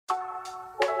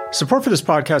Support for this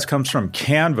podcast comes from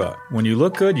Canva. When you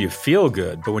look good, you feel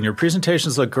good. But when your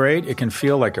presentations look great, it can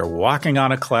feel like you're walking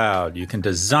on a cloud. You can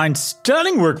design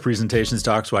stunning work presentations,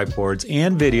 docs, whiteboards,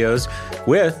 and videos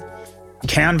with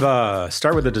Canva.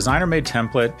 Start with a designer-made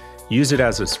template. Use it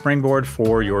as a springboard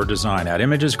for your design. Add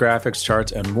images, graphics,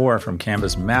 charts, and more from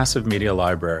Canva's massive media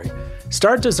library.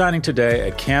 Start designing today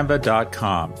at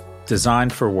canva.com.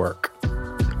 Designed for work.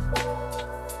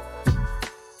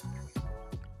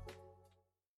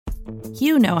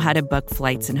 You know how to book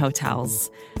flights and hotels.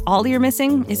 All you're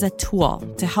missing is a tool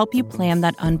to help you plan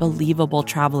that unbelievable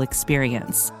travel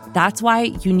experience. That's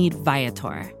why you need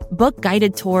Viator. Book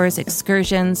guided tours,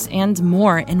 excursions, and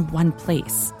more in one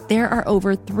place. There are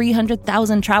over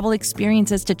 300,000 travel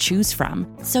experiences to choose from,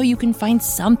 so you can find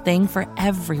something for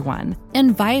everyone.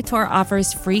 And Viator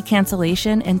offers free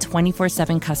cancellation and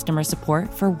 24/7 customer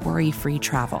support for worry-free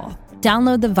travel.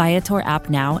 Download the Viator app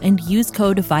now and use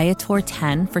code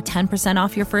Viator10 for 10%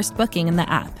 off your first booking in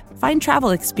the app. Find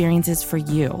travel experiences for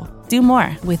you. Do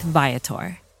more with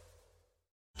Viator.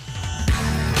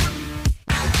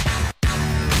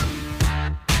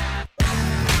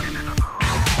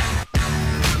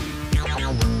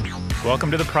 Welcome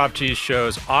to the Prop G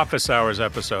Show's Office Hours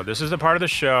episode. This is the part of the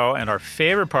show and our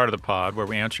favorite part of the pod where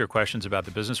we answer your questions about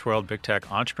the business world, big tech,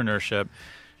 entrepreneurship,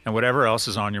 and whatever else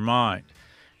is on your mind.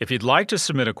 If you'd like to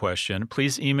submit a question,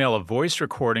 please email a voice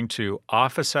recording to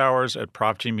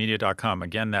officehours@propgmedia.com.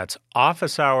 Again, that's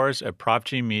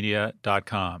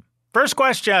officehours@propgmedia.com. First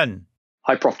question.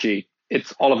 Hi, Prof G.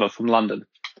 It's Oliver from London.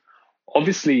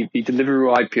 Obviously, the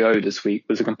Deliveroo IPO this week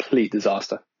was a complete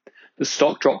disaster. The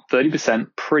stock dropped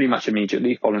 30% pretty much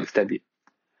immediately following its debut.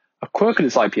 A quirk of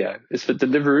this IPO is that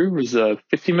Deliveroo reserved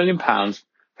 £50 million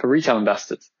for retail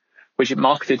investors, which it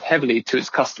marketed heavily to its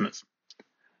customers.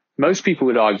 Most people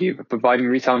would argue that providing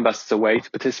retail investors a way to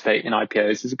participate in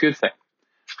IPOs is a good thing.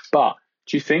 But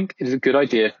do you think it is a good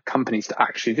idea for companies to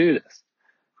actually do this?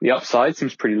 The upside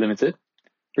seems pretty limited.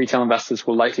 Retail investors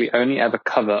will likely only ever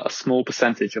cover a small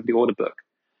percentage of the order book.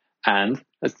 And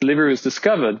as Deliveroo has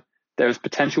discovered, there is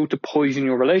potential to poison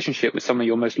your relationship with some of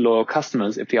your most loyal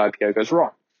customers if the IPO goes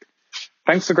wrong.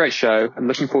 Thanks for a great show and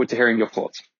looking forward to hearing your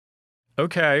thoughts.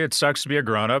 Okay, it sucks to be a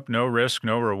grown-up. No risk,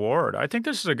 no reward. I think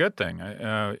this is a good thing.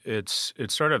 They're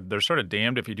sort of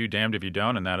damned if you do, damned if you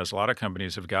don't, and that is a lot of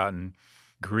companies have gotten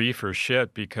grief or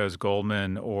shit because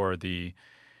Goldman or the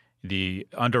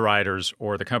underwriters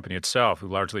or the company itself, who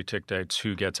largely dictates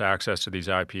who gets access to these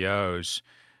IPOs,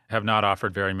 have not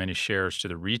offered very many shares to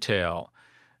the retail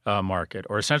market,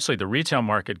 or essentially the retail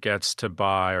market gets to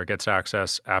buy or gets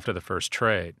access after the first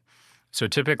trade. So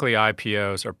typically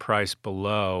IPOs are priced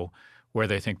below where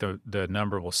they think the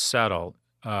number will settle.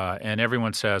 And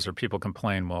everyone says, or people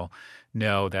complain, well,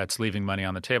 no, that's leaving money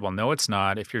on the table. No, it's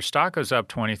not. If your stock goes up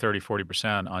 20, 30,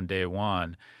 40% on day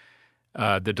one,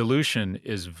 the dilution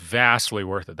is vastly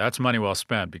worth it. That's money well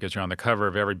spent because you're on the cover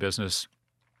of every business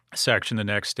section the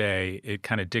next day. It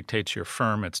kind of dictates your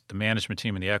firm. It's the management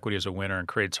team and the equity as a winner and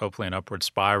creates hopefully an upward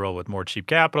spiral with more cheap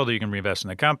capital that you can reinvest in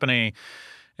the company,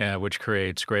 which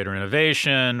creates greater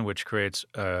innovation, which creates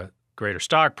greater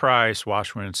stock price,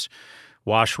 wash, rinse,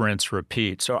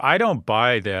 repeat. So I don't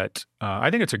buy that. I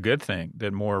think it's a good thing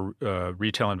that more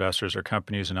retail investors or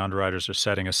companies and underwriters are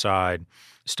setting aside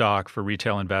stock for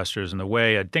retail investors. And the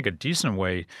way, I think a decent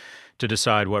way to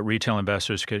decide what retail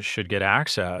investors should get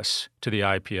access to the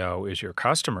IPO is your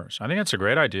customers. I think that's a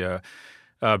great idea.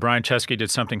 Brian Chesky did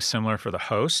something similar for the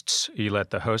hosts. He let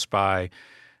the host buy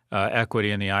equity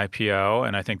in the IPO,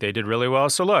 and I think they did really well.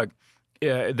 So look,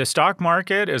 the stock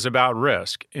market is about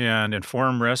risk and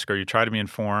informed risk, or you try to be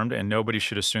informed, and nobody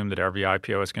should assume that every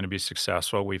IPO is going to be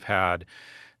successful. We've had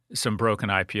some broken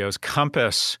IPOs.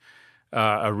 Compass,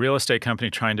 a real estate company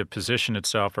trying to position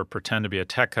itself or pretend to be a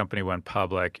tech company, went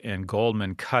public, and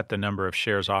Goldman cut the number of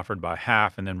shares offered by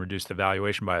half and then reduced the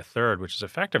valuation by a third, which is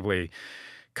effectively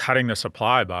cutting the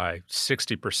supply by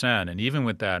 60%. And even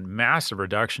with that massive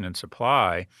reduction in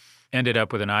supply, ended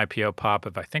up with an IPO pop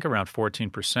of, I think, around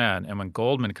 14%. And when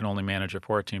Goldman can only manage a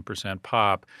 14%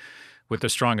 pop with the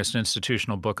strongest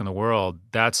institutional book in the world,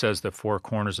 that says the four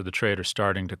corners of the trade are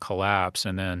starting to collapse.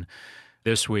 And then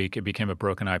this week, it became a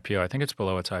broken IPO. I think it's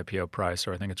below its IPO price,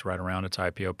 or I think it's right around its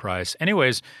IPO price.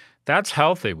 Anyways, that's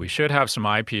healthy. We should have some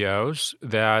IPOs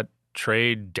that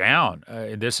trade down.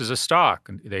 This is a stock.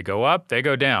 They go up, they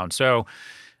go down. So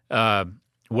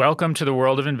welcome to the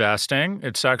world of investing.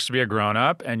 It sucks to be a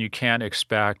grown-up, and you can't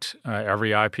expect every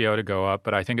IPO to go up,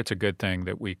 but I think it's a good thing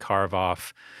that we carve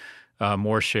off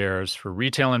more shares for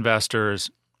retail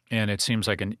investors, and it seems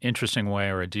like an interesting way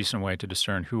or a decent way to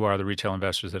discern who are the retail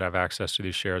investors that have access to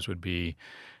these shares would be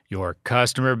your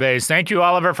customer base. Thank you,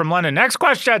 Oliver from London. Next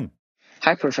question.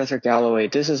 Hi, Professor Galloway.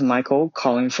 This is Michael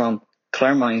calling from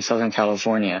Claremont in Southern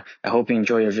California. I hope you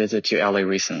enjoyed your visit to LA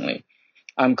recently.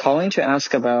 I'm calling to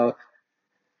ask about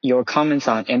your comments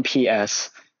on NPS,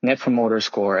 Net Promoter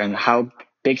Score, and how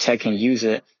big tech can use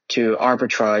it to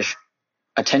arbitrage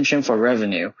attention for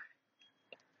revenue.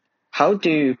 How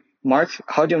do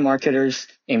marketers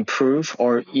improve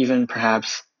or even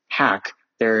perhaps hack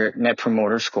their Net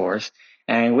Promoter Scores?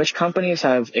 And which companies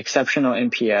have exceptional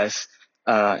NPS?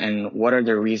 And what are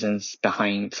the reasons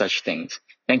behind such things?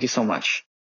 Thank you so much.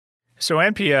 So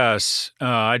NPS,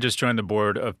 I just joined the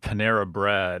board of Panera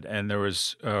Bread, and there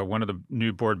was one of the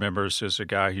new board members is a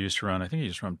guy who used to run, I think he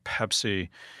used to run Pepsi,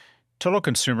 total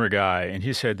consumer guy. And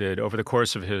he said that over the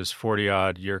course of his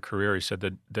 40-odd year career, he said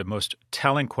that the most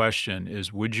telling question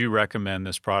is, would you recommend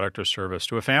this product or service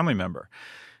to a family member?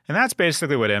 And that's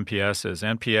basically what NPS is.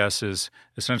 NPS is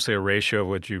essentially a ratio of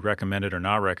would you recommend it or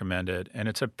not recommend it. And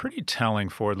it's a pretty telling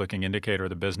forward-looking indicator of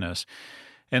the business.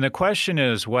 And the question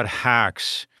is, what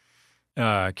hacks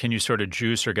can you sort of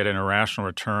juice or get an irrational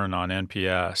return on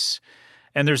NPS?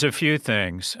 And there's a few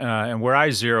things. And where I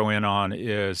zero in on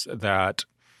is that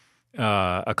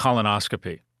a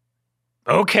colonoscopy.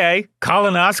 Okay,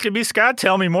 colonoscopy, Scott,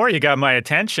 tell me more. You got my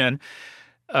attention.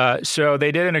 So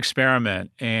they did an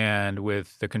experiment, and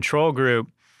with the control group,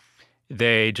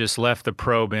 they just left the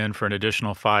probe in for an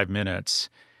additional 5 minutes,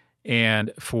 and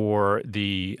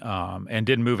and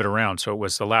didn't move it around. So it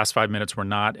was the last 5 minutes were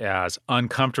not as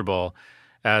uncomfortable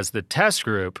as the test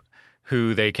group,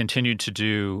 who they continued to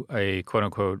do a quote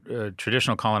unquote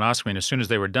traditional colonoscopy. And as soon as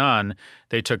they were done,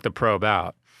 they took the probe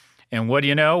out. And what do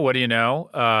you know?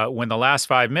 When the last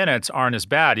 5 minutes aren't as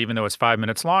bad, even though it's 5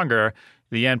 minutes longer,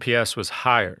 the NPS was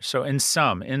higher. So in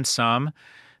sum,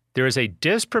 there is a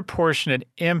disproportionate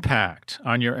impact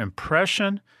on your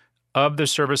impression of the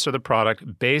service or the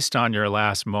product based on your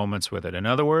last moments with it. In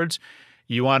other words,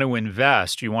 you want to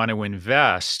invest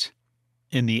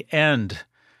in the end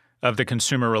of the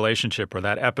consumer relationship or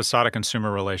that episodic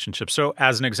consumer relationship. So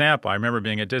as an example, I remember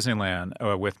being at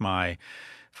Disneyland with my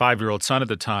 5-year-old son at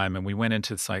the time, and we went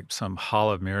into some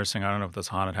Hall of Mirrors thing. I don't know if this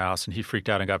haunted house, and he freaked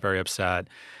out and got very upset.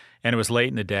 And it was late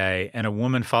in the day, and a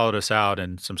woman followed us out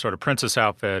in some sort of princess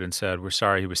outfit and said, "We're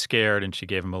sorry," he was scared, and she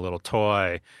gave him a little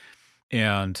toy.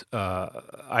 And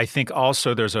I think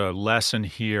also there's a lesson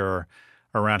here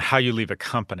around how you leave a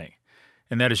company.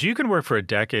 And that is, you can work for a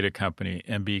decade at a company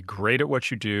and be great at what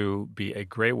you do, be a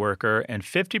great worker, and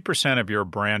 50% of your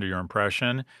brand or your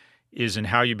impression is in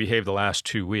how you behave the last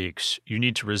 2 weeks. You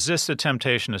need to resist the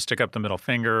temptation to stick up the middle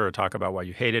finger or talk about why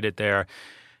you hated it there.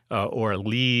 Or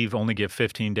leave, only give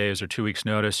 15 days or 2 weeks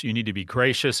notice. You need to be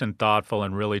gracious and thoughtful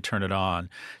and really turn it on.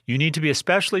 You need to be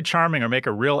especially charming or make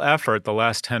a real effort the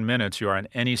last 10 minutes you are in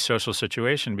any social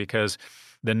situation, because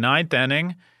the ninth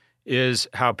inning is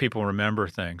how people remember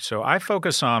things. So I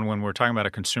focus on, when we're talking about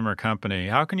a consumer company,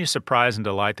 how can you surprise and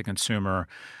delight the consumer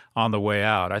on the way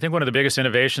out? I think one of the biggest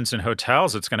innovations in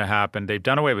hotels that's going to happen, they've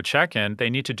done away with check-in. They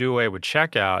need to do away with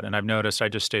checkout. And I've noticed, I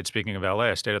just stayed, speaking of LA,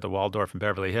 I stayed at the Waldorf in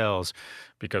Beverly Hills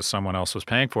because someone else was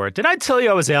paying for it. Did I tell you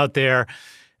I was out there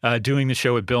doing the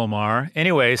show with Bill Maher?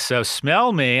 Anyway, so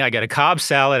smell me. I got a Cobb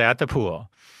salad at the pool.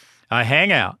 I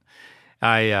hang out.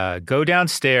 I go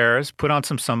downstairs, put on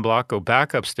some sunblock, go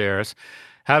back upstairs,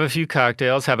 have a few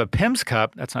cocktails, have a Pimm's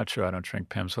cup. That's not true. I don't drink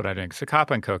Pimm's. What I drink? It's a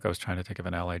Cop and Coke. I was trying to think of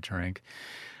an LA drink.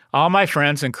 All my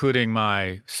friends, including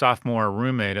my sophomore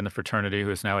roommate in the fraternity, who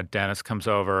is now a dentist, comes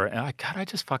over. And I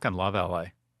just fucking love LA.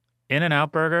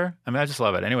 In-N-Out Burger. I mean, I just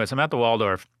love it. Anyways, I'm at the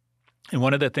Waldorf. And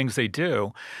one of the things they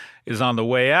do is, on the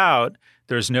way out,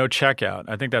 there's no checkout.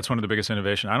 I think that's one of the biggest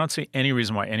innovations. I don't see any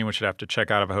reason why anyone should have to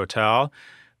check out of a hotel.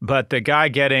 But the guy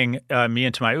getting me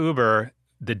into my Uber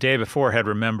the day before had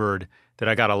remembered that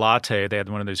I got a latte. They had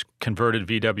one of these converted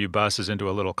VW buses into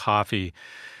a little coffee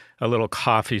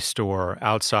store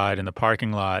outside in the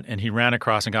parking lot. And he ran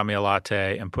across and got me a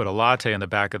latte and put a latte in the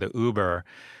back of the Uber.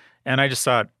 And I just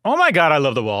thought, oh my God, I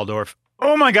love the Waldorf.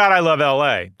 Oh my God, I love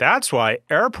LA. That's why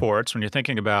airports, when you're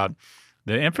thinking about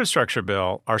the infrastructure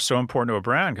bill, are so important to a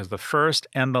brand, because the first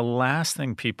and the last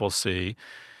thing people see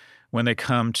when they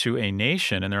come to a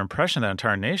nation and their impression of that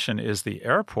entire nation is the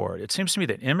airport. It seems to me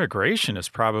that immigration is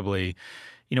probably,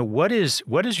 what is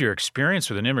your experience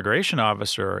with an immigration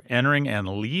officer entering and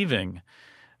leaving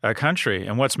a country?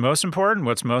 And what's most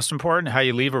important? How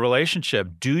you leave a relationship.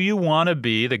 Do you want to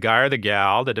be the guy or the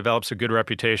gal that develops a good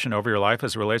reputation over your life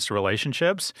as it relates to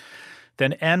relationships?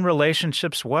 Then end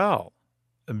relationships well.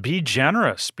 Be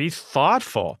generous. Be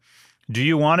thoughtful. Do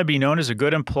you want to be known as a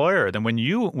good employer? Then when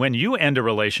you end a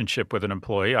relationship with an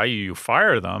employee, i.e. you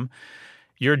fire them,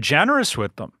 you're generous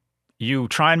with them. You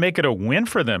try and make it a win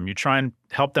for them. You try and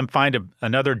help them find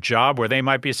another job where they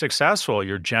might be successful.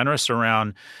 You're generous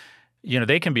around,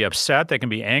 they can be upset, they can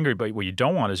be angry, but what you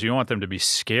don't want is you don't want them to be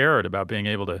scared about being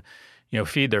able to,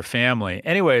 feed their family.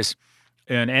 Anyways,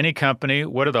 in any company,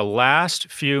 what are the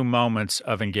last few moments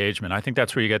of engagement? I think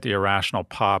that's where you get the irrational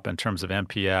pop in terms of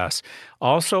NPS.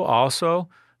 Also,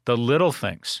 the little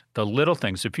things. The little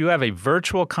things. If you have a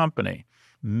virtual company,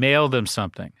 mail them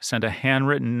something, send a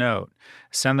handwritten note,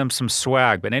 send them some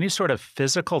swag. But any sort of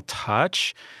physical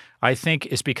touch, I think,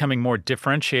 is becoming more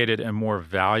differentiated and more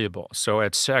valuable. So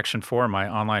at Section 4, my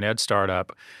online ed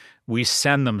startup, we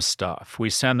send them stuff.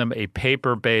 We send them a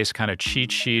paper-based kind of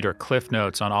cheat sheet or cliff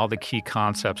notes on all the key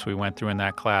concepts we went through in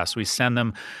that class. We send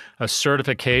them a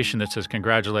certification that says,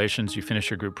 congratulations, you finished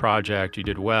your group project, you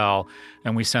did well.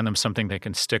 And we send them something they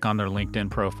can stick on their LinkedIn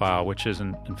profile, which is,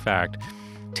 in fact,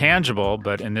 tangible,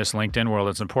 but in this LinkedIn world,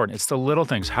 it's important. It's the little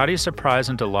things. How do you surprise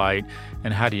and delight,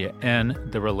 and how do you end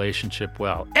the relationship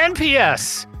well?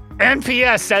 NPS!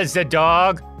 NPS, says the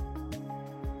dog.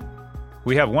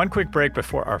 We have one quick break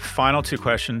before our final two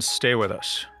questions. Stay with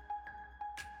us.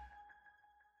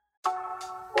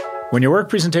 When your work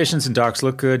presentations and docs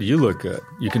look good, you look good.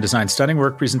 You can design stunning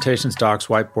work presentations, docs,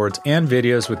 whiteboards, and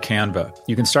videos with Canva.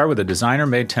 You can start with a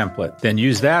designer-made template, then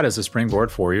use that as a springboard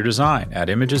for your design. Add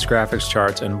images, graphics,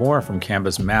 charts, and more from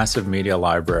Canva's massive media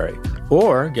library.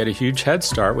 Or get a huge head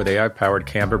start with AI-powered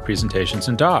Canva presentations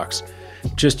and docs.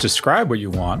 Just describe what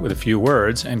you want with a few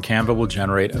words, and Canva will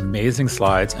generate amazing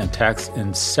slides and text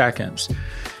in seconds.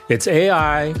 It's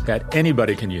AI that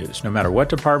anybody can use, no matter what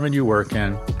department you work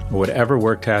in or whatever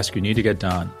work task you need to get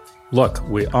done. Look,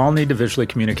 we all need to visually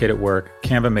communicate at work.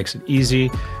 Canva makes it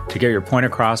easy to get your point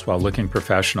across while looking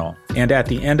professional. And at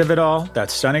the end of it all,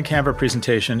 that stunning Canva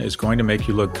presentation is going to make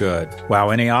you look good,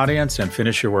 wow any audience, and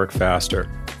finish your work faster.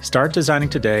 Start designing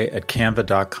today at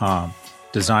canva.com.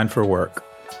 Design for work.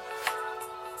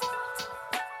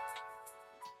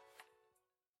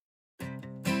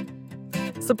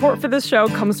 Support for this show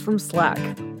comes from Slack.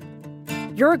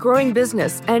 You're a growing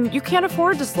business, and you can't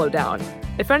afford to slow down.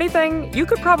 If anything, you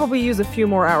could probably use a few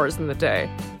more hours in the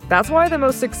day. That's why the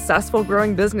most successful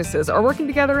growing businesses are working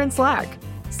together in Slack.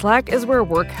 Slack is where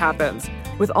work happens,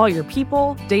 with all your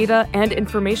people, data, and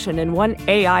information in one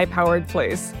AI-powered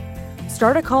place.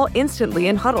 Start a call instantly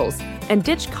in huddles and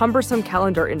ditch cumbersome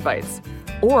calendar invites.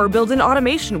 Or build an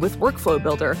automation with Workflow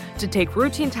Builder to take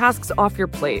routine tasks off your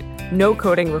plate. No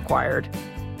coding required.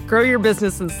 Grow your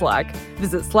business in Slack.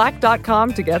 Visit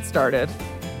slack.com to get started.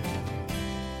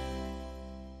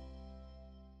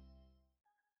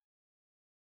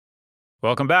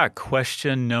 Welcome back.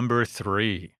 Question number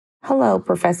 3. Hello,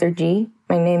 Professor G.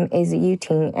 My name is Yu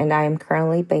Ting, and I am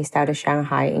currently based out of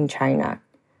Shanghai in China.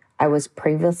 I was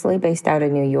previously based out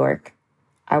of New York.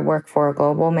 I work for a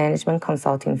global management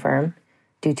consulting firm.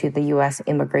 Due to the U.S.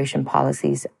 immigration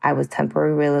policies, I was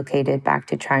temporarily relocated back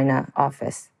to China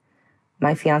office.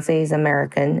 My fiancé is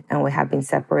American, and we have been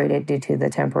separated due to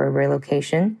the temporary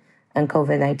relocation and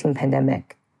COVID-19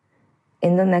 pandemic.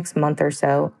 In the next month or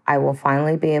so, I will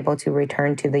finally be able to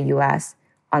return to the U.S.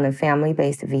 on a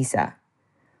family-based visa.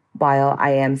 While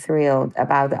I am thrilled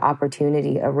about the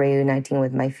opportunity of reuniting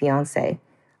with my fiancé,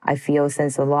 I feel a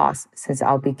sense of loss since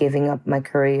I'll be giving up my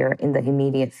career in the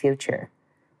immediate future.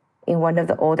 In one of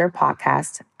the older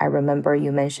podcasts, I remember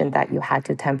you mentioned that you had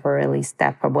to temporarily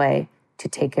step away to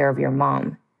take care of your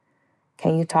mom.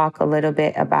 Can you talk a little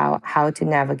bit about how to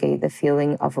navigate the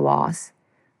feeling of loss,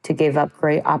 to give up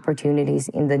great opportunities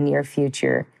in the near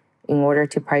future in order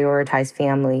to prioritize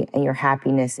family and your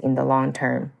happiness in the long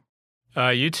term?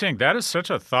 You think that is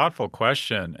such a thoughtful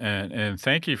question, and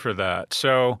thank you for that.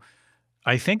 So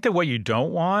I think that what you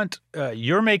don't want,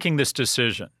 you're making this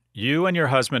decision. You and your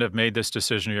husband have made this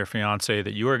decision, or your fiancé,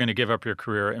 that you are going to give up your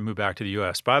career and move back to the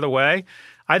U.S. By the way,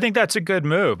 I think that's a good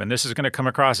move, and this is going to come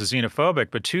across as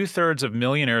xenophobic, but 2/3 of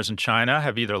millionaires in China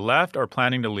have either left or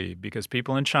planning to leave because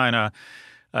people in China,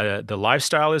 the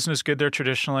lifestyle isn't as good there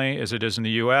traditionally as it is in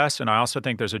the U.S., and I also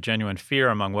think there's a genuine fear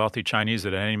among wealthy Chinese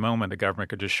that at any moment the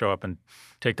government could just show up and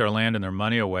take their land and their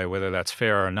money away, whether that's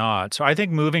fair or not. So I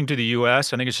think moving to the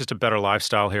U.S., I think it's just a better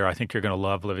lifestyle here. I think you're going to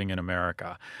love living in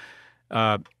America.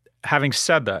 Having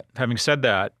said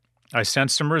that, I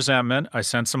sense some resentment. I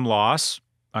sense some loss.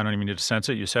 I don't even need to sense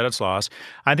it. You said it's loss.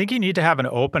 I think you need to have an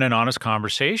open and honest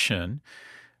conversation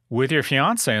with your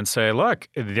fiancé and say, look,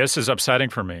 this is upsetting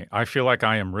for me. I feel like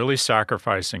I am really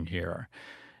sacrificing here.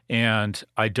 And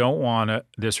I don't want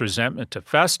this resentment to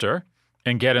fester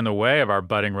and get in the way of our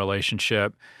budding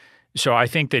relationship. So I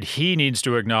think that he needs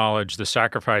to acknowledge the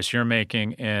sacrifice you're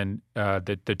making, and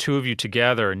that the two of you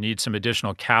together need some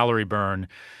additional calorie burn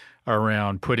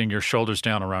around putting your shoulders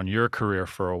down around your career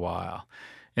for a while.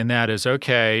 And that is,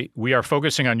 okay, we are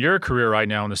focusing on your career right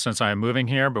now in the sense I am moving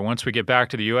here, but once we get back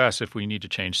to the U.S., if we need to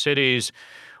change cities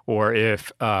or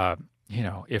if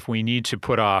we need to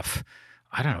put off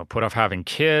having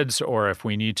kids, or if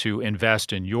we need to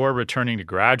invest in your returning to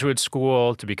graduate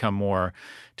school to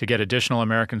get additional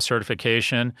American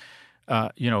certification,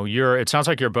 it sounds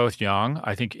like you're both young.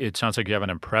 I think it sounds like you have an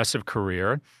impressive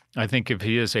career. I think if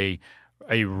he is a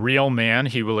real man,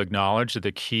 he will acknowledge that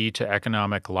the key to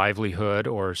economic livelihood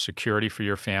or security for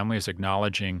your family is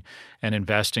acknowledging and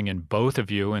investing in both of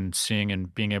you and seeing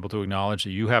and being able to acknowledge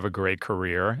that you have a great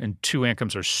career. And two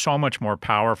incomes are so much more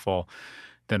powerful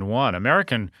than one.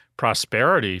 American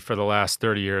prosperity for the last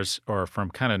 30 years, or from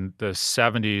kind of the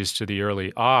 70s to the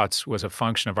early aughts, was a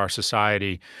function of our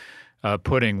society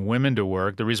putting women to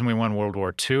work. The reason we won World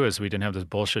War II is we didn't have this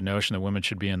bullshit notion that women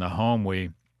should be in the home. We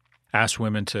asked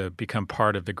women to become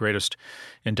part of the greatest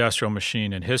industrial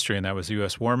machine in history, and that was the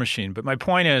U.S. war machine. But my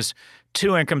point is,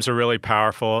 two incomes are really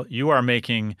powerful. You are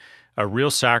making a real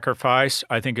sacrifice.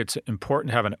 I think it's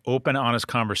important to have an open, honest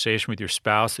conversation with your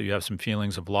spouse that you have some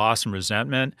feelings of loss and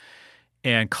resentment,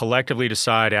 and collectively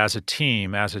decide as a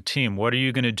team, what are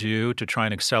you going to do to try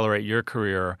and accelerate your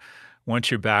career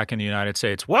once you're back in the United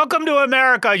States? Welcome to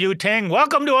America, Yu Ting.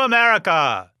 Welcome to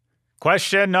America.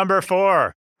 Question number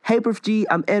 4. Hey, Prof. G,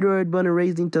 I'm Edward, born and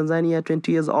raised in Tanzania,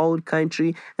 20 years old,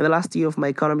 country, in the last year of my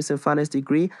economics and finance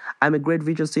degree. I'm a great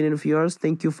visual student of yours.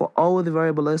 Thank you for all the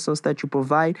valuable lessons that you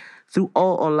provide through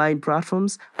all online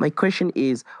platforms. My question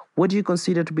is, what do you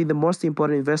consider to be the most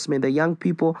important investment that young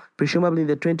people, presumably in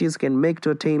their 20s, can make to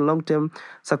attain long-term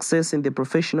success in their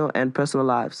professional and personal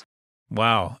lives?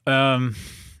 Wow.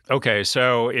 Okay,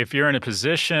 so if you're in a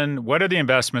position, what are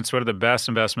the best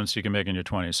investments you can make in your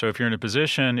 20s? So if you're in a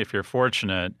position, if you're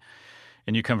fortunate,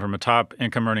 and you come from a top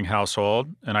income earning household,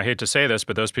 and I hate to say this,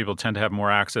 but those people tend to have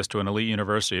more access to an elite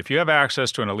university. If you have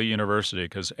access to an elite university,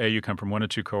 because A, you come from one of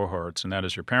two cohorts, and that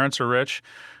is your parents are rich,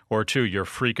 or two, you're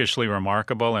freakishly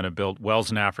remarkable and have built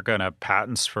wells in Africa and have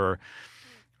patents for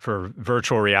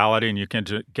virtual reality, and you can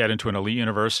get into an elite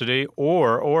university,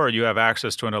 or you have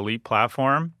access to an elite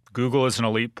platform. Google is an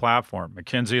elite platform.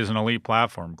 McKinsey is an elite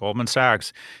platform. Goldman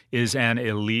Sachs is an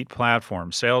elite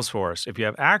platform. Salesforce. If you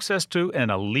have access to an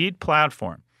elite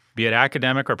platform, be it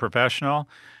academic or professional,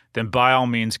 then by all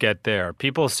means get there.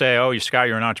 People say, oh, Scott,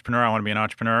 you're an entrepreneur. I want to be an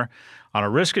entrepreneur. On a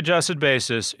risk-adjusted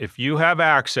basis, if you have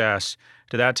access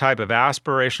to that type of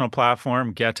aspirational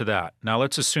platform, get to that. Now,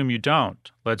 let's assume you don't.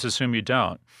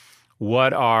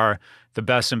 What are the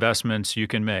best investments you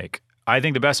can make? I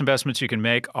think the best investments you can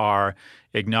make are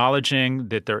acknowledging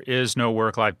that there is no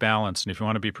work-life balance. And if you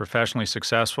want to be professionally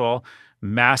successful,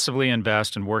 massively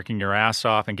invest in working your ass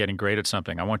off and getting great at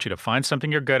something. I want you to find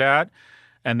something you're good at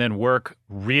and then work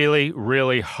really,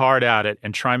 really hard at it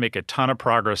and try and make a ton of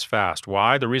progress fast.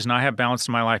 Why? The reason I have balance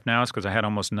in my life now is because I had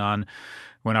almost none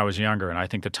when I was younger. And I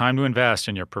think the time to invest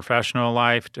in your professional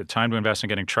life, the time to invest in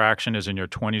getting traction is in your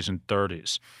 20s and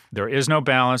 30s. There is no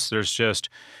balance. There's just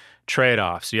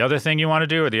trade-offs. The other thing you want to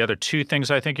do, or the other two things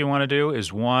I think you want to do,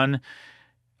 is one,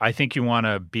 I think you want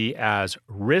to be as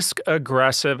risk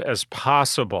aggressive as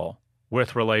possible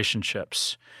with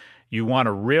relationships. You want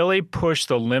to really push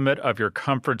the limit of your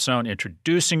comfort zone,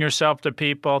 introducing yourself to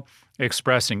people,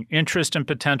 expressing interest in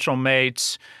potential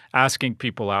mates, asking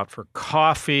people out for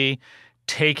coffee,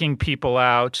 taking people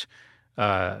out,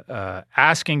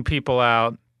 asking people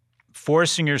out,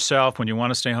 forcing yourself when you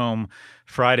want to stay home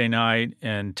Friday night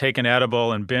and take an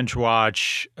edible and binge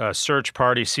watch Search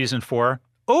Party Season 4.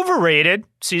 Overrated,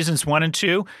 Seasons 1 and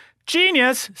 2.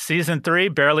 Genius, Season 3.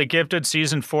 Barely Gifted,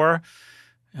 Season 4.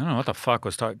 I don't know what the fuck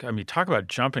was talking. I mean, talk about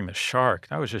jumping the shark.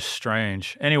 That was just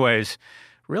strange. Anyways,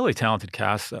 really talented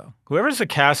cast, though. Whoever's the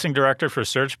casting director for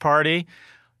Search Party,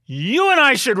 you and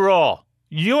I should roll.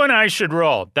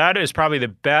 That is probably the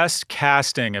best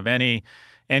casting of any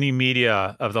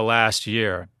media of the last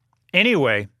year.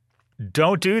 Anyway,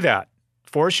 don't do that.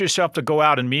 Force yourself to go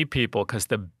out and meet people, because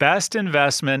the best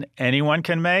investment anyone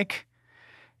can make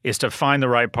is to find the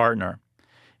right partner.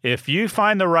 If you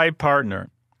find the right partner,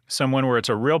 someone where it's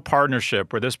a real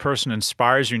partnership, where this person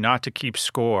inspires you not to keep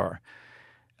score,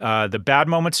 the bad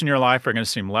moments in your life are going to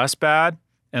seem less bad,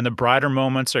 and the brighter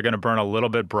moments are going to burn a little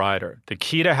bit brighter. The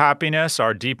key to happiness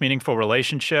are deep, meaningful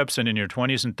relationships, and in your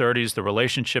 20s and 30s, the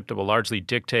relationship that will largely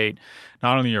dictate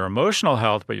not only your emotional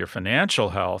health, but your financial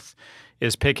health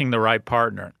is picking the right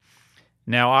partner.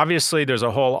 Now, obviously, there's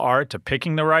a whole art to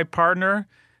picking the right partner,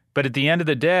 but at the end of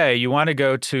the day, you want to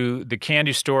go to the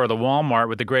candy store or the Walmart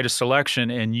with the greatest selection,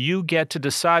 and you get to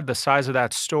decide the size of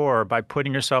that store by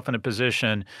putting yourself in a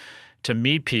position to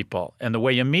meet people. And the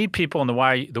way you meet people and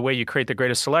the way you create the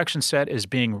greatest selection set is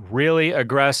being really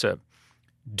aggressive.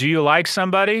 Do you like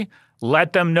somebody?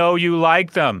 Let them know you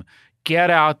like them.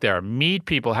 Get out there, meet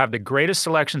people, have the greatest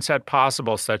selection set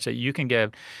possible such that you can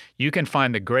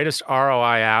find the greatest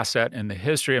ROI asset in the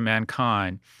history of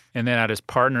mankind. And then that is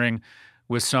partnering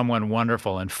with someone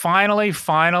wonderful. And finally,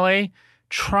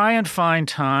 try and find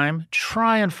time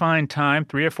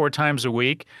 3 or 4 times a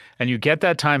week, and you get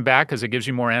that time back because it gives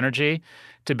you more energy,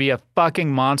 to be a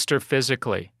fucking monster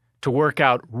physically, to work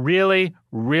out really,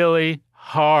 really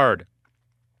hard.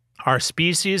 Our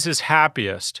species is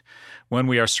happiest when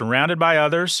we are surrounded by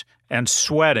others and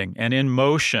sweating and in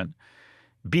motion.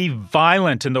 Be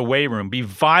violent in the weight room. Be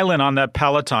violent on that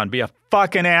Peloton. Be a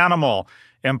fucking animal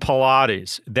in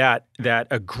Pilates. That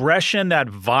aggression, that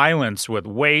violence with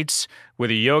weights, with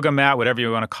a yoga mat, whatever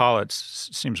you want to call it.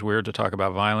 Seems weird to talk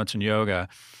about violence in yoga.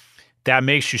 That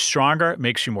makes you stronger,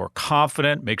 makes you more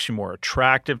confident, makes you more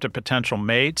attractive to potential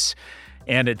mates.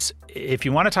 And if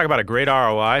you want to talk about a great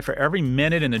ROI, for every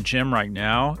minute in the gym right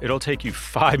now, it'll take you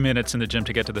 5 minutes in the gym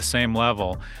to get to the same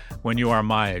level when you are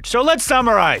my age. So let's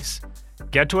summarize.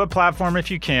 Get to a platform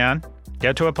if you can.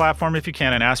 Get to a platform if you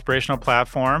can, an aspirational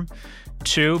platform.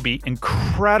 2, be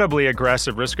incredibly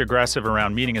aggressive, risk aggressive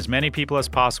around meeting as many people as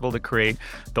possible to create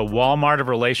the Walmart of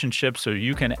relationships so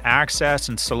you can access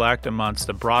and select amongst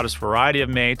the broadest variety of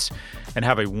mates and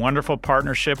have a wonderful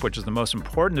partnership, which is the most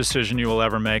important decision you will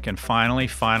ever make. And finally,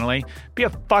 be a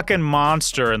fucking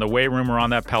monster in the weight room or on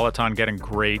that Peloton getting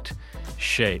great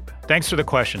shape. Thanks for the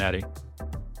question, Eddie.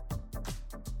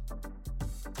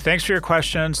 Thanks for your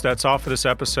questions. That's all for this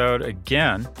episode.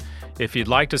 Again, if you'd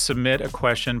like to submit a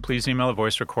question, please email a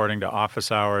voice recording to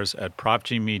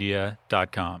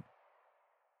officehours@propgmedia.com.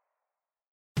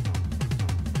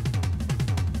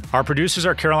 Our producers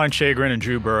are Caroline Chagrin and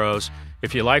Drew Burrows.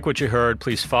 If you like what you heard,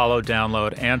 please follow,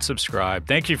 download, and subscribe.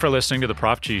 Thank you for listening to The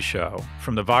Prof G Show.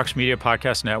 From the Vox Media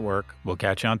Podcast Network, we'll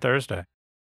catch you on Thursday.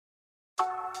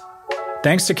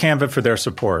 Thanks to Canva for their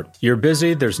support. You're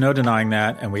busy, there's no denying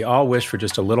that, and we all wish for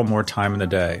just a little more time in the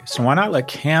day. So why not let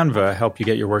Canva help you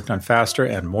get your work done faster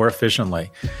and more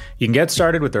efficiently? You can get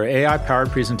started with their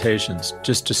AI-powered presentations.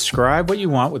 Just describe what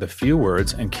you want with a few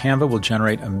words, and Canva will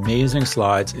generate amazing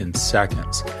slides in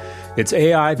seconds. It's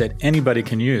AI that anybody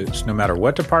can use, no matter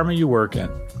what department you work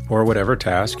in or whatever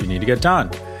task you need to get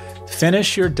done.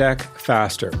 Finish your deck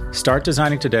faster. Start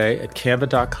designing today at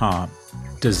canva.com.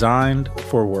 Designed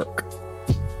for work.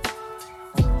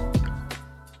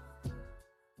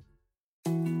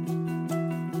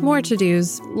 More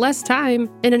to-dos, less time,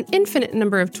 and an infinite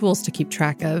number of tools to keep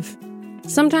track of.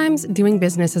 Sometimes doing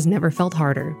business has never felt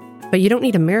harder, but you don't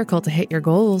need a miracle to hit your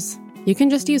goals. You can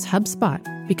just use HubSpot,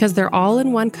 because their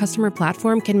all-in-one customer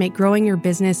platform can make growing your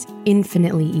business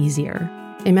infinitely easier.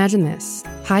 Imagine this: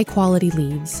 high-quality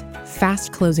leads,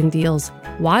 fast closing deals,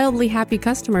 wildly happy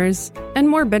customers, and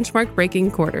more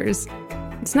benchmark-breaking quarters.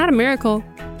 It's not a miracle,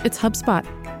 it's HubSpot.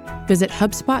 Visit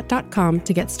HubSpot.com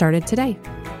to get started today.